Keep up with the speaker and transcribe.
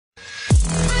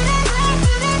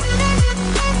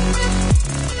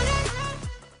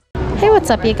Hey, what's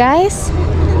up, you guys?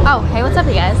 Oh, hey, what's up,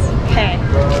 you guys? Hey.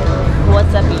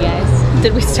 What's up, you guys?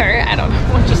 Did we start? I don't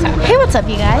know what just happened. Hey, what's up,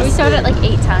 you guys? We started like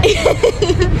 8 times.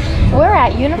 We're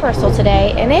at Universal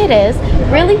today, and it is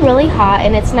really, really hot,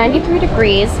 and it's 93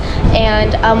 degrees,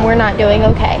 and we're not doing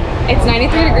okay. It's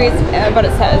 93 degrees, but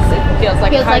it says it feels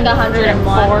like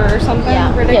 101 or something. Yeah.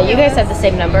 Ridiculous. Yeah, you guys have the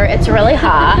same number. It's really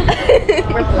hot.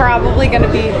 We're probably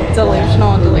gonna be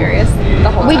delusional and delirious the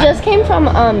whole time. We just came from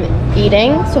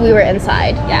eating, so we were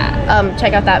inside. Yeah.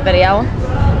 Check out that video.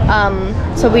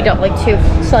 So we don't look too,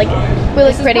 so like, we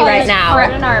look pretty right now.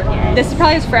 In our appearance. This is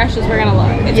probably as fresh as we're gonna look.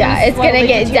 It's gonna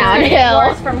get downhill.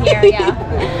 Worse from here, yeah.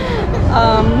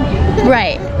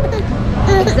 Right.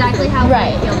 Exactly how we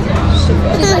feel too.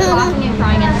 She's like laughing and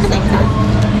crying at the same time.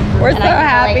 We're so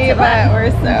happy, but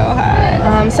we're so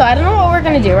hot. So I don't know what we're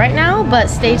gonna do right now, but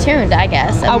stay tuned, I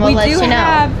guess, and we'll let you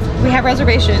know. We have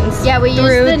reservations. Yeah, we use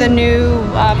through the new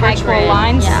virtual Hagrid,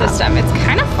 line system. It's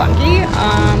kind of funky.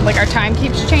 Like our time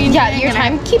keeps changing. Yeah, your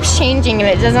time keeps changing, and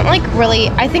it doesn't like really.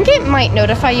 I think it might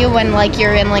notify you when like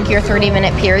you're in like your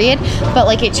 30-minute period, but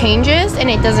like it changes, and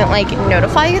it doesn't like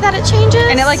notify you that it changes.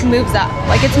 And it like moves up.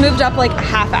 Like it's moved up like a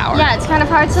half hour. Yeah, it's kind of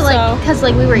hard to like, because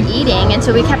like we were eating, and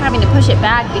so we kept having to push it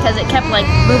back because it kept like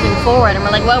moving forward, and we're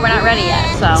like, well, we're not ready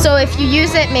yet. So if you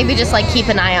use it, maybe just like keep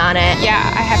an eye on it. Yeah,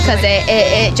 I have to. Because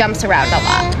it jumps around a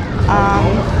lot.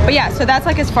 But yeah, so that's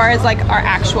like as far as like our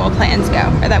actual plans go,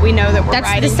 or that we know that we're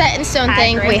That's the set in stone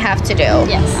thing we have to do.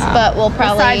 Yes. But we'll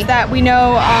probably. Besides that, we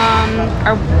know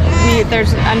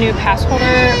there's a new pass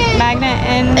holder magnet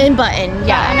in Button.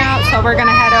 Yeah. Out, so we're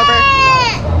gonna head over.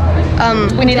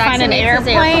 We need to find an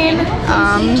airplane.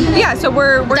 Yeah, so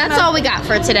we're that's all we got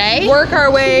for today. Work our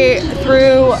way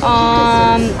through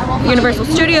Universal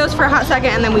Studios for a hot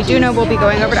second, and then we do know we'll be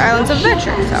going over to Islands of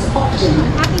Adventure. So,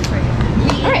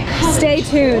 all right, stay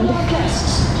tuned.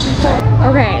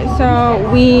 Okay, so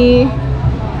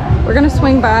we're gonna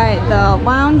swing by the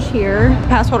lounge here,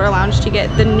 pass holder lounge, to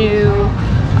get the new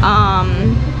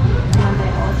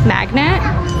magnet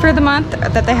for the month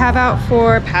that they have out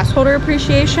for pass holder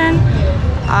appreciation.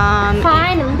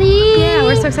 Finally! Yeah,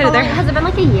 we're so excited. Has it been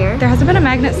like a year? There hasn't been a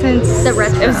magnet since the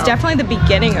retro. It was definitely the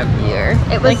beginning of the year.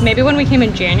 It was like maybe when we came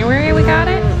in January we got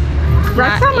it.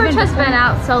 Retro merch has been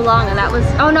out so long, and that was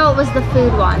it was the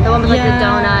food one, the one with like the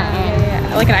donut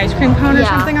and like an ice cream cone or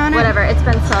something on it. Whatever. It's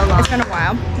been so long. It's been a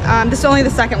while. This is only the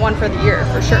second one for the year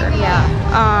for sure. Yeah.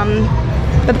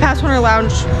 But the pass holder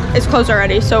lounge is closed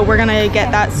already, so we're gonna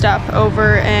get that stuff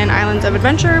over in Islands of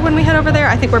Adventure when we head over there.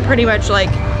 I think we're pretty much like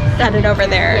headed over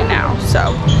there now,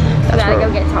 so we gotta go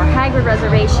get to our Hagrid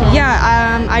reservation.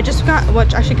 Yeah, I just got,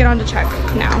 I should get on to check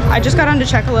now. I just got on to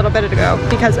check a little bit ago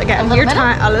because again, your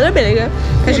time, a little bit ago,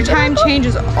 because your time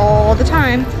changes all the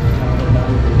time.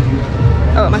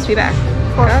 Oh, it must be back.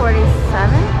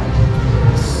 4:47.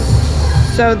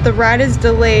 So the ride is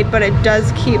delayed, but it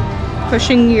does keep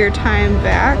pushing your time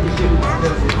back.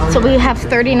 So we have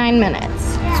 39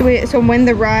 minutes. So when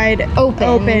the ride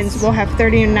opens, we'll have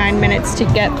 39 minutes to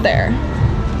get there.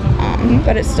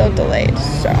 But it's still delayed,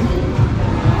 so.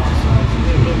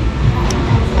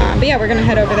 But yeah, we're gonna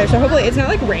head over there. So hopefully it's not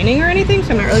like raining or anything,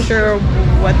 so I'm not really sure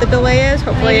what the delay is.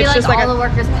 Hopefully maybe it's just like all the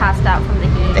workers passed out from the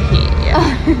heat. The heat, yeah.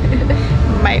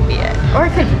 Might be it. Or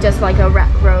it could be just like a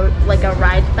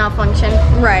ride malfunction.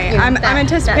 Right. I'm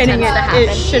anticipating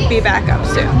it should be back up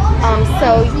soon.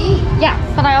 So yeah.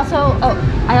 But I also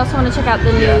want to check out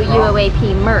the new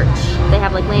UOAP merch. They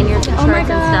have like lanyards and shirts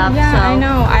and stuff. Yeah, so I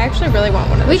know. I actually really want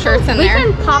one of the shirts in there. We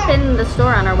can pop in the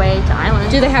store on our way to Island.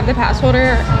 Do they have the pass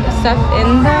holder stuff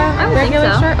in the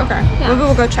regular store? Okay. Yeah. Maybe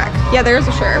we'll go check. Yeah, there's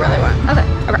a shirt I really want. Okay.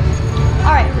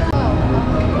 All right.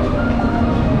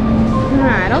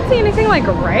 I don't see anything like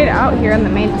right out here in the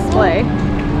main display.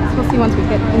 So we'll see once we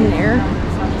get in there.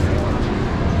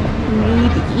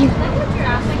 Maybe.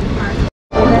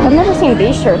 I've never seen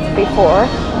these shirts before.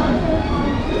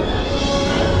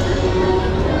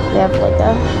 They have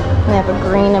a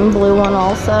green and blue one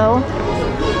also.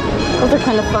 Those are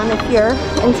kind of fun if you're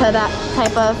into that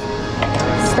type of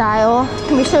style.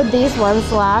 We showed these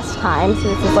ones last time,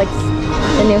 so this is like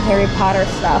the new Harry Potter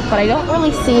stuff, but I don't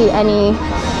really see any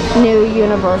new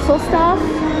Universal stuff.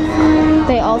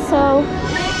 They also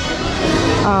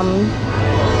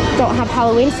don't have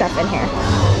Halloween stuff in here.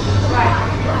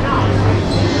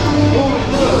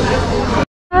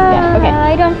 Yeah, okay.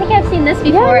 I don't think I've seen this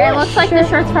before. It looks like the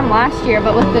shirts from last year,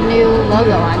 but with the new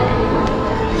logo on it.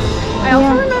 I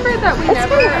also remember that we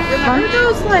remember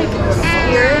those like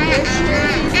spirit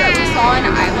trees that we saw in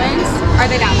Islands? Are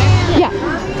they down there? Yeah.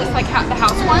 Just like the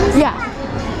house ones? Yeah.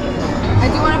 I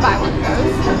do want to buy one of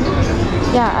those.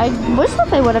 Yeah, I wish that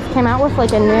they would have came out with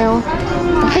like a new,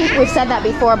 I think we've said that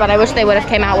before, but I wish they would have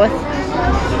came out with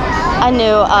a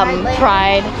new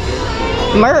Pride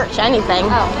merch, anything.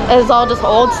 It was all just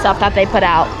old stuff that they put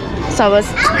out. So I was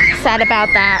sad about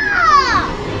that.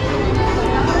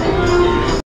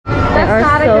 They are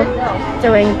still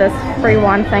doing this free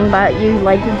wand thing, but you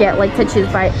get to choose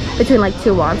between like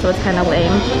 2 wands, so it's kind of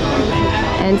lame.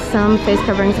 And some face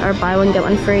coverings are buy one get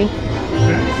one free.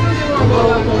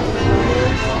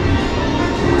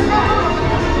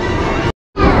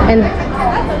 And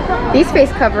these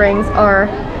face coverings are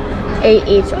 8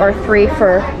 each or 3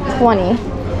 for 20.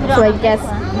 So I guess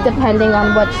depending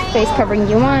on what face covering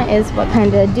you want is what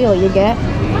kind of deal you get.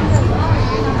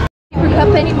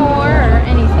 Cup anymore or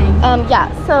anything? Yeah,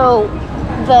 so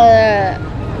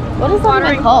what is that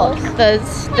even called?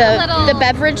 The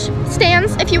beverage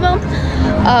stands, if you will.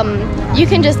 You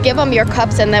can just give them your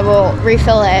cups and they will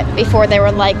refill it before they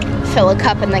were like fill a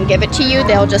cup and then give it to you.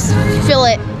 They'll just fill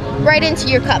it right into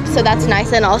your cup, so that's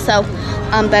nice and also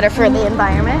better for the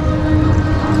environment.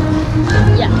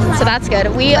 Yeah, so that's good.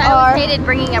 I always hated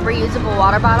bringing a reusable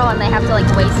water bottle and they have to like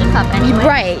waste a cup anyway.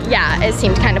 Right, yeah, it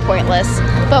seemed kind of pointless.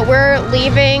 But we're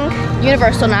leaving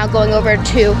Universal now, going over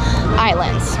to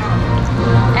Islands.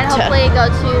 And hopefully go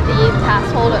to the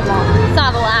passholder, well, it's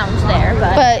not a lounge there,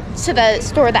 but to the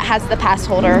store that has the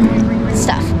passholder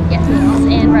stuff. Yes,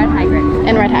 in Red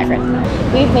Hagrid.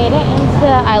 We've made it into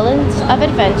the Islands of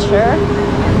Adventure.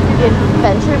 The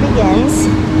adventure begins,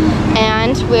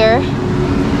 and we're,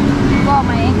 well,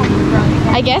 my ankle is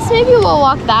broken. I guess maybe we'll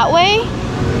walk that way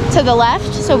to the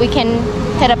left so we can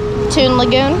hit up Toon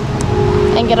Lagoon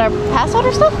and get our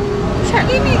passholder stuff. Sure.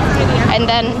 And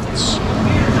then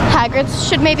Hagrid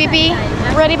should maybe be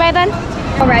ready by then.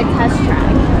 All right, test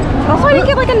track. Also, I didn't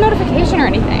get like a notification or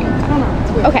anything. I don't know.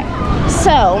 It's weird. Okay,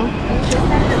 so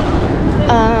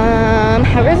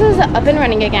Hagrid's is up and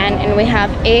running again, and we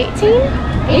have 18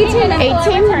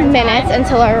 minutes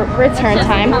until our return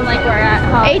time. Like we're at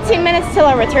home. 18 minutes till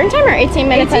our return time, or 18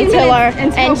 minutes until our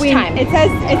end time? It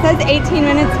says 18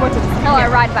 minutes. What does it say? Until our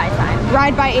ride by time.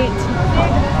 Ride by 8.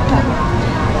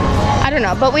 I don't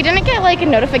know, but we didn't get like a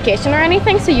notification or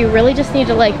anything, so you really just need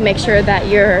to like make sure that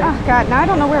you're. Oh God, now I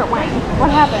don't know where it went.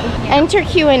 What happened? Enter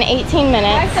queue in 18 minutes.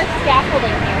 I said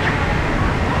scaffolding here.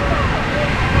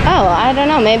 Oh, I don't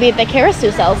know. Maybe the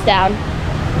carousel's down.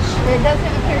 It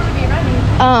doesn't appear to be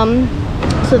running.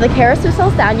 So the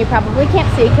carousel's down. You probably can't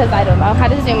see because I don't know how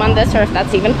to zoom on this or if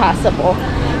that's even possible.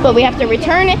 But we have to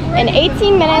return it in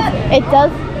 18 minutes. It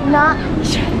does not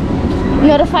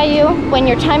notify you when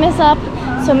your time is up,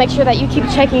 so make sure that you keep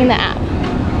checking the app.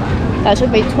 That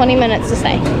took me 20 minutes to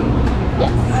say.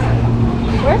 Yes.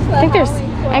 Where's the I think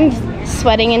I'm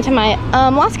sweating into my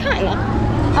Lost Continent.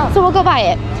 Oh. So we'll go buy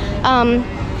it.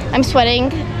 I'm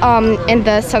sweating and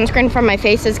the sunscreen from my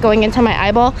face is going into my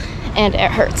eyeball and it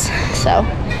hurts. So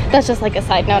that's just like a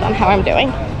side note on how I'm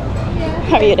doing.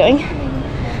 How are you doing?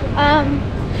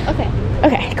 Okay.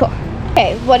 Okay, cool.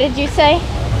 Okay, what did you say?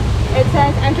 It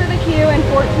says enter the queue in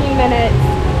 14 minutes.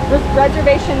 This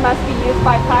reservation must be used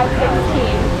by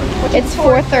 5:16. It's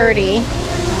 4:30.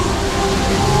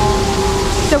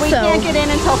 So we can't get in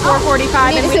until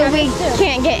 4:45. And So we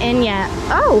can't get in yet.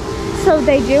 Oh, so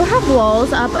they do have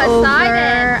walls up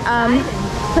over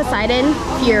Poseidon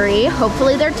Fury.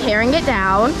 Hopefully they're tearing it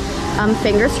down.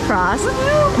 Fingers crossed.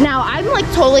 Now I'm like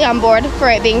totally on board for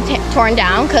it being torn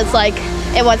down because like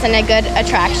it wasn't a good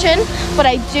attraction. But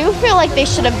I do feel like they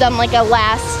should have done like a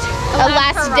last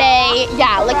day,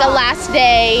 like a last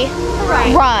day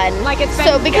run. Like it's been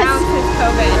so because down since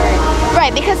COVID.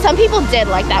 right, because some people did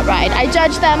like that ride. I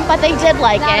judged them, but they did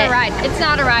like Not it. a ride. It's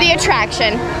not a ride. The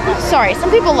attraction. Sorry, some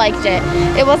people liked it.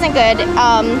 It wasn't good.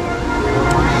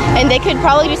 And they could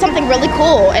probably do something really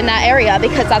cool in that area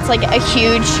because that's like a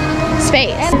huge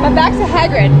space. But back to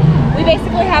Hagrid, we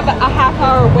basically have a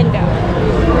half-hour window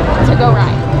to go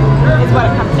ride. Is what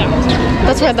it comes down to.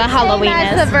 That's where the Halloween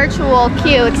That's is. the virtual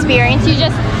queue experience.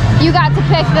 You got to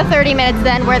pick the 30 minutes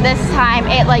then, where this time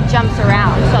it like jumps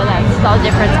around. So that's the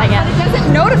difference, I guess. It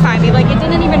doesn't notify me. Like it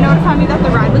didn't even notify me that the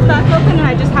ride was back open, and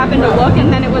I just happened to look,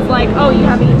 and then it was like, oh, you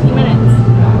have 18 minutes.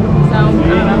 So I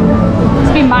don't know.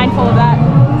 Just be mindful of that.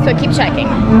 So keep checking.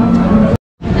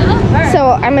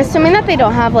 So I'm assuming that they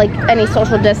don't have like any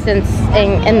social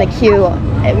distancing in the queue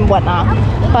and whatnot,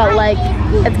 but like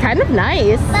it's kind of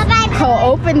nice how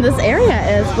open this area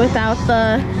is without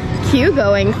the queue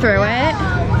going through it,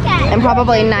 and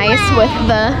probably nice with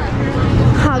the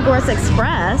Hogwarts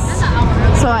Express.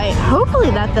 So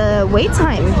hopefully that the wait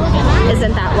time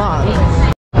isn't that long.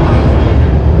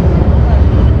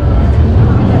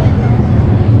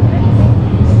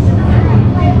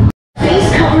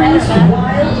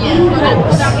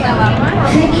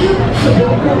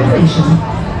 Celebration.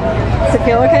 Does it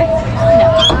feel okay? No.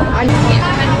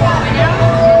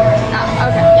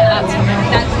 Okay. Yeah,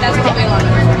 that's probably a lot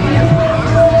better.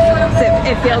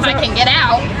 It feels If I can get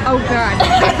out. Oh god.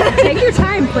 Take your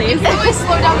time, please. Always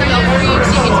slow down the milk for you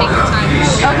so you can take your time.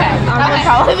 Okay. That would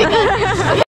probably be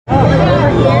good.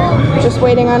 Just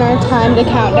waiting on our time to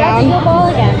count down. Ball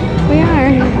again. We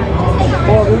are.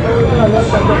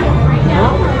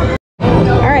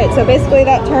 Alright, so basically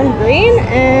that turned green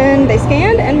and they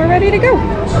scanned and we're ready to go.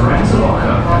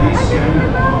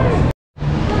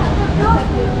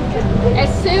 As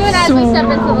soon as we step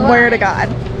into the Swear to line,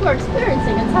 God. we're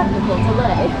experiencing a technical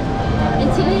delay in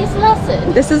today's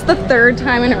lesson. This is the third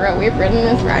time in a row we've ridden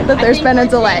this ride that there's been a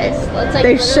delay. It's like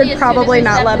They literally should as probably soon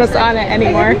as we not let step us on it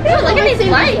anymore. Oh, look at these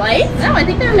lights. No, I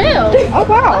think they're new. Oh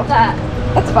wow, Love that.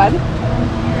 that's fun.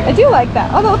 I do like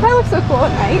that. Although it probably looks so cool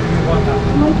at night.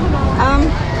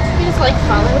 You just like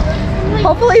follow.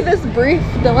 Hopefully this brief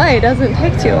delay doesn't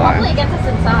take too long. Hopefully it gets us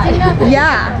inside.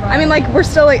 Yeah, I mean like we're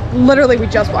still like literally we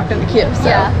just walked in the queue, so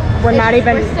Yeah. we're not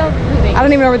even. We're still moving. I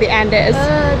don't even know where the end is.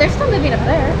 They're still moving up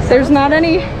there. There's not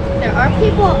any. There are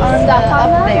people on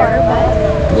up there,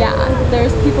 but Yeah,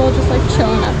 there's people just like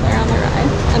chilling up there on the ride,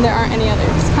 and there aren't any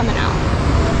others coming out.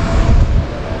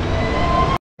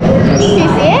 Can you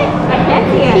see it? I can't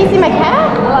see Can you see my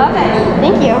cat? I love it.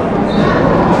 Thank you.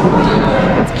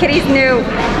 It's Kitty's new.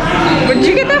 Where did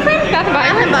you get that from? Bath and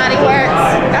Body Bath and Works? Body Works.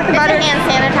 Bath and It's Body a hand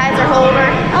sanitizer holder.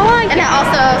 I like And it. it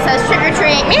also says trick or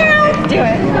treat. Meow. Do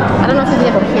it. I don't know if you'll be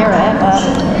able to hear it, but.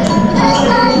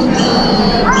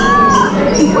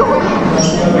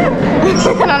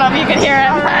 I don't know if you can hear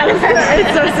it.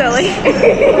 It's so silly.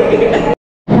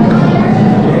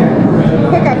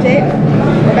 Quick update.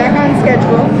 We're back on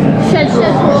schedule.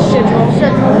 Schedule.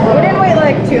 We didn't wait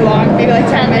like too long, maybe like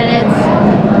 10 minutes.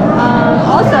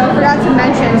 Also, forgot to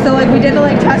mention, so like we did the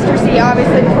like tester seat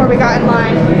obviously before we got in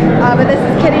line, but this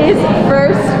is Kitty's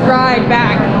first ride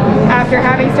back after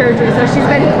having surgery, so she's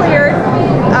been cleared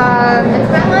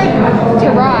It's been like to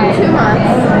ride. 2 months.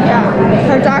 Yeah,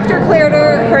 her doctor cleared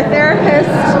her, her therapist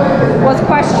was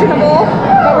questionable,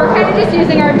 but we're kind of just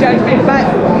using our judgment, but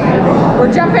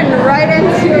we're jumping right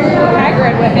into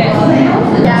Hagrid with it.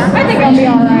 Yeah. I think I'll be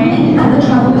alright.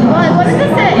 Well, I wanted to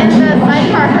sit in the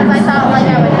sidecar because I thought like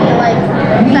I would be like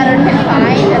better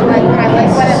confined and like I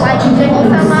like wouldn't like jiggle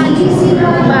so much.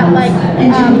 But like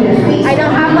I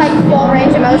don't have like full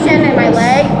range of motion in my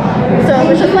leg, so it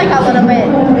was just like a little bit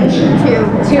too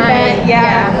Bent, tight.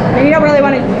 yeah. And you don't really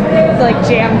want to like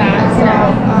jam that, so.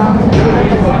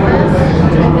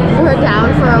 We're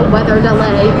down for a weather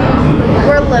delay.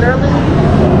 We're literally.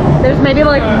 There's maybe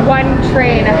like one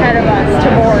train ahead of us to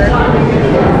board.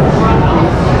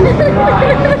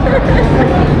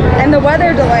 And the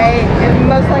weather delay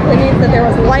most likely means that there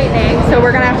was lightning, so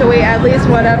we're gonna have to wait at least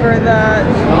whatever the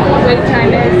wait time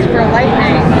is for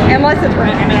lightning. Unless it's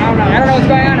raining, I don't know what's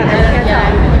going on out there. I can't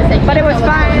tell. But it was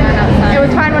fine. It was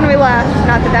fine when we left.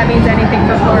 Not that that means anything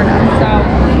for Florida, so.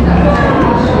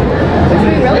 Which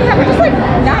we really have. We're just like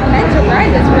not meant to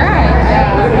ride this ride.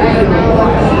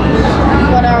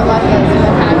 What our luck is with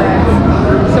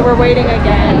Hagrid. So we're waiting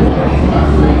again.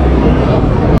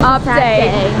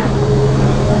 Update.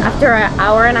 After an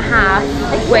hour and a half.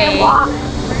 Wait.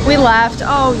 We left.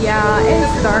 Oh yeah,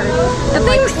 it's dark. The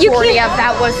thing you 40 can't. of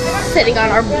that was sitting on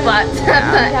our butts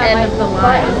at the end of the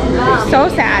line. So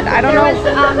sad. I don't there know.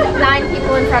 was 9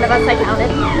 people in front of us, I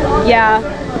counted. Yeah.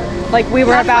 Like we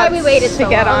were That's about why we waited to so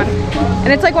get long. on.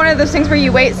 And it's like one of those things where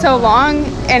you wait so long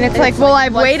and it's like, well,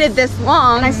 I've waited this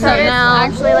long, so Started now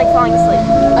actually like falling asleep.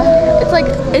 it's like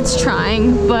it's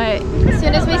trying, but As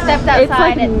soon as we stepped it's outside,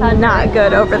 like it thundered. not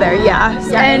good over there. Yeah.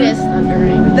 Yeah, it is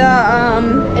thundering. The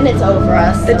And it's over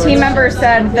us. The team member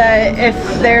said that if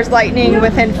there's lightning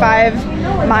within 5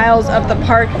 miles of the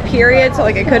park period, so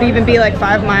like it could even be like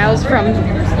 5 miles from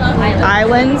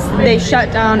islands, they shut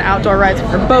down outdoor rides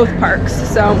for both parks.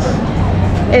 So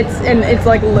it's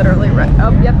like literally right.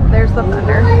 Oh, yep, there's the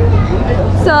thunder.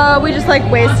 So we just like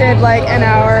wasted like an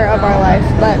hour of our life,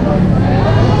 but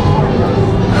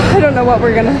I don't know what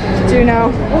we're gonna do now.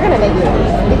 We're gonna make it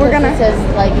leave. We're gonna- This is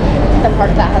like the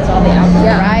park that has all the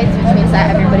outdoor rides, which means that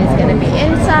everybody's gonna be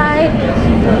inside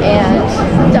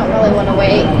and don't really want to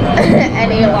wait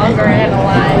any longer in a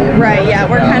line. Right, yeah,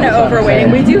 we're kind of over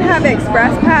waiting. We do have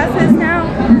express passes now.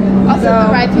 Also, the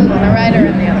rides we want to ride are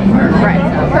in the other park. Right.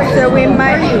 So we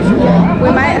might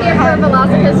Here for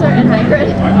Velocipaster and Hagrid.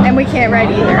 and we can't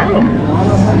ride either.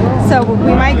 So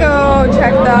we might go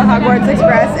check the Hogwarts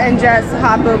Express and just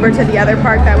hop over to the other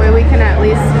park. That way we can at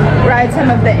least ride some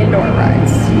of the indoor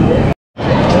rides.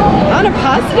 On a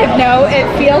positive note, it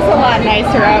feels a lot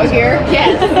nicer out here.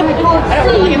 Yes. I don't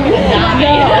really give a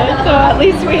No, so at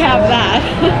least we have that.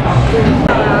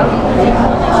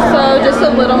 So just a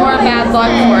little more bad luck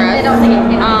for us.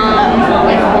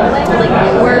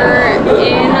 We're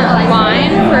in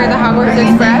line for the Hogwarts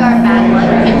Express.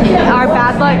 Our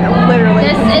bad luck, literally.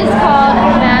 This is called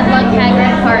Bad Luck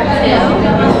Hagrid Part 2.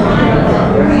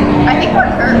 I think we're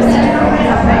cursed.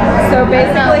 So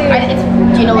basically,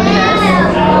 Do you know what it is?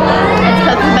 It's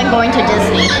because we've been going to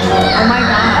Disney. oh my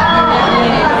god.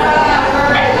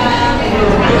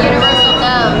 Universal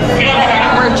knows.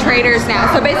 We're traders now.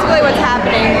 So basically what's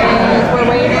happening is we're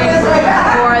waiting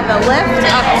for the lift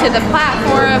up to the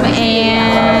platform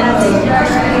and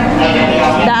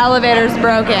the elevator's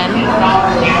broken.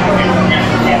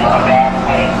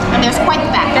 And there's quite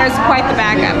the back. There's quite the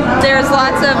backup. There's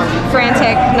lots of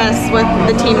franticness with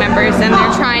the team members and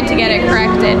they're trying to get it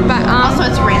corrected. But Also,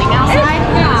 it's raining outside.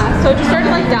 yeah, so it just started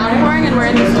like downpouring and we're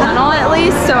in this tunnel at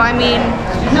least. So I mean,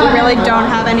 we really don't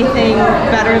have anything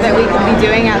better that we could be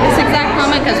doing at this exact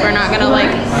moment because we're not gonna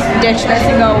like ditch this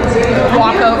and go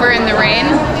walk over in the rain.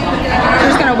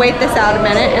 We're just gonna wait this out a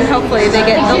minute and hopefully they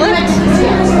get the lift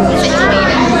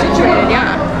situated,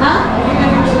 yeah.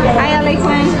 Hi, Ellie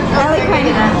Quinn. Ellie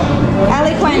Quinn.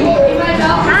 Ellie Quinn.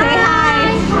 Say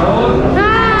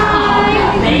hi.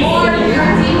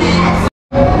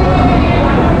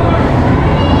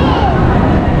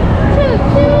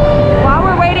 While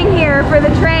we're waiting here for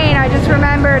the train, I just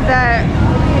remembered that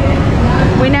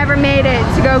we never made it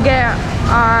to go get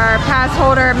our pass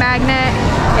holder magnet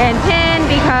and pin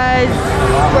because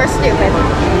We're stupid.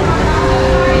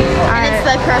 And it's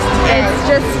the cursed day.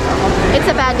 It's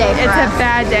a bad day for it's us. a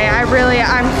bad day.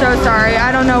 I'm so sorry.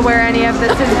 I don't know where any of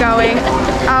this is going.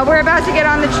 We're about to get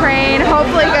on the train.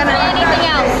 Hopefully Anything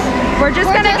else? we're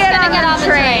just gonna get on the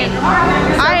train.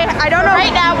 I don't know.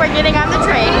 Right now, we're getting on the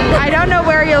train. I don't know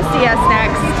where you'll see us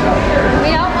next. We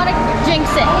don't want to jinx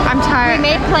it. I'm We tired.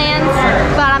 made plans,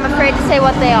 but I'm afraid to say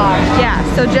what they are. Yeah,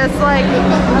 so just like,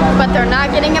 But they're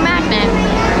not getting a magnet.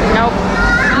 nope.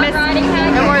 Not riding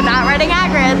Hagrid. And we're not riding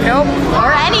Hagrid. Nope.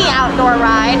 Or any outdoor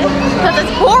ride. Because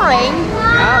it's pouring.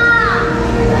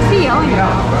 What's he yelling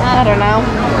about? I don't know.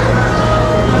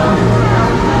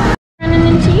 Running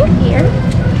into you here.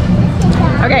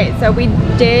 Okay, so we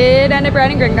did end up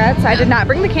riding Gringotts. I did not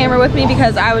bring the camera with me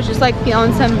because I was just like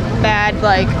feeling some bad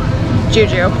like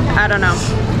juju. I don't know.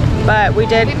 But we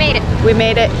did. We made it. We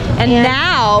made it. And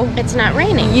now It's not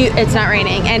raining. it's not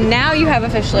raining. And now you have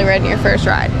officially ridden your first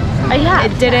ride. Yeah.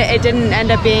 It didn't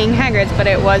end up being Hagrid's, but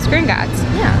it was Gringotts.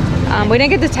 Yeah. We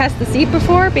didn't get to test the seat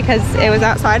before because it was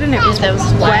outside and it was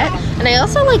wet. And I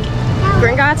also like,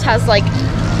 Gringotts has like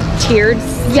Tiered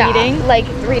seating. like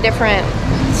 3 different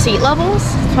seat levels.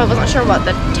 So I wasn't sure what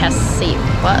the test seat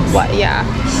was. What? Yeah.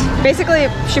 Basically,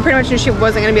 she pretty much knew she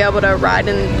wasn't going to be able to ride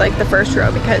in like the first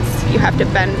row because you have to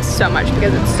bend so much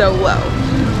because it's so low.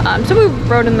 So we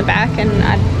rode in the back and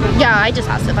Yeah, I just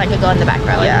asked if I could go in the back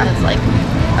row. Yeah. And it's like,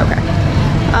 okay.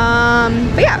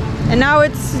 But yeah, and now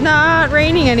it's not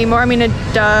raining anymore. I mean, it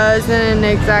doesn't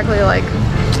exactly like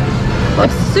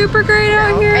look super great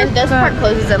out here. and this part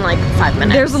closes in like 5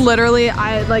 minutes. There's literally,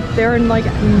 there are like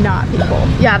not people.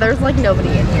 Yeah, there's like nobody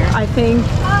in here. I think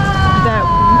that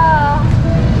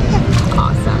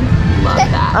awesome. Love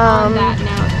that. On that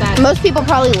note, Most people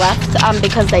probably left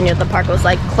because they knew the park was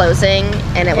like closing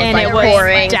and it was And like it was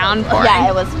pouring. downpouring. Yeah,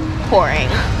 it was pouring.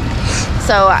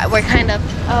 So we're kind of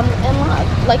in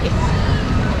love. Like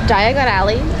Diagon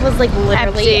Alley was like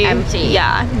literally empty.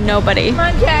 Yeah, nobody. Come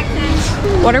on,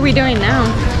 Jackson. What are we doing now?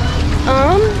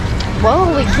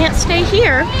 Well, we can't stay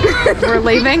here. We're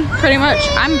leaving, pretty much.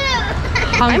 I'm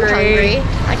hungry. I'm hungry.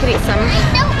 I could eat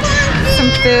some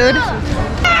food.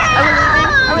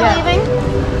 Are we leaving?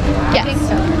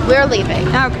 Yes. We're leaving.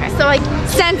 Okay. So like,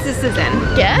 Census is in.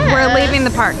 yes. We're leaving the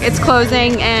park. It's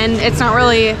closing and it's not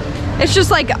really, it's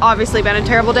just like obviously been a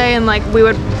terrible day and like we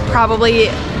would probably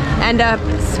end up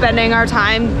spending our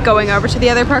time going over to the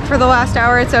other park for the last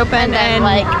hour it's open And then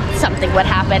like something would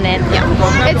happen and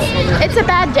it's a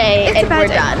bad day it's and a bad we're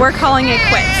day. done. We're calling it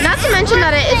quits. Not to mention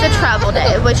that it is a travel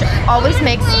day, which always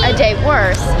makes a day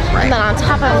worse. Right. And then on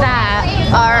top of that,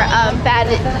 our bad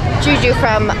juju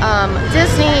from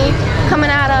Disney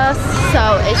coming at us.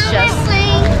 So it's just,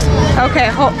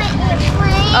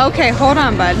 Okay, hold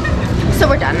on, bud. so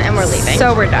we're done and we're leaving.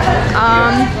 So we're done.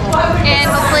 and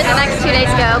hopefully the next 2 days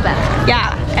go better.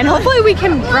 Yeah, and hopefully we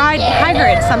can ride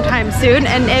Hagrid sometime soon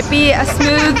and it be a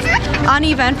smooth,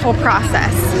 uneventful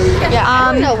process. Yeah,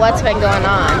 I don't know what's been going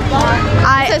on.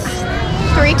 It's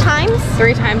 3 times?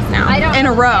 3 times now. In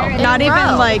a row. Not even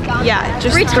row. like, yeah,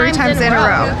 just 3 times in a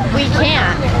row. We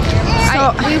can't. So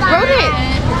We wrote it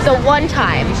the one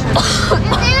time,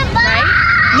 right?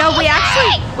 No, we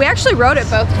actually wrote it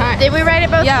both times. Did we write it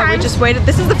both times? Yeah, we just waited.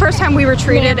 This is the first time we were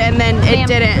treated, and then it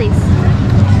didn't. Please.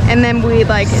 And then we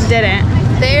like didn't.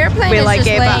 The airplane is just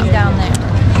laying down there.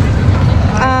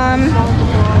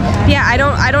 Yeah, I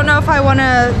don't know if I want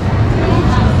to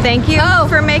thank you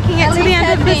for making it to the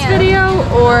end of this video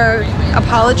or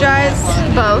apologize.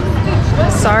 Both.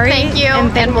 Sorry. Thank you,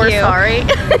 and we're sorry.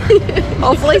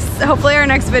 hopefully our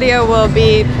next video will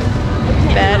be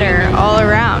better all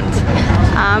around.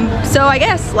 So I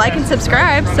guess like and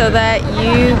subscribe so that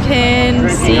you can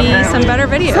see some better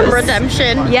videos. Some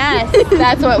redemption. Yes,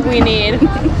 that's what we need.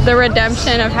 The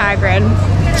redemption of Hagrid.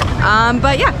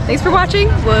 But yeah, thanks for watching.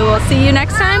 We will see you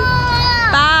next time.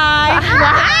 Bye.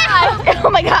 Bye. Oh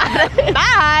my god.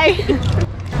 Bye.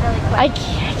 I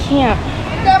can't.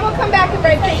 Then we'll come back and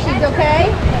write pictures,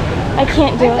 okay? I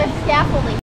can't do it. Scaffolding.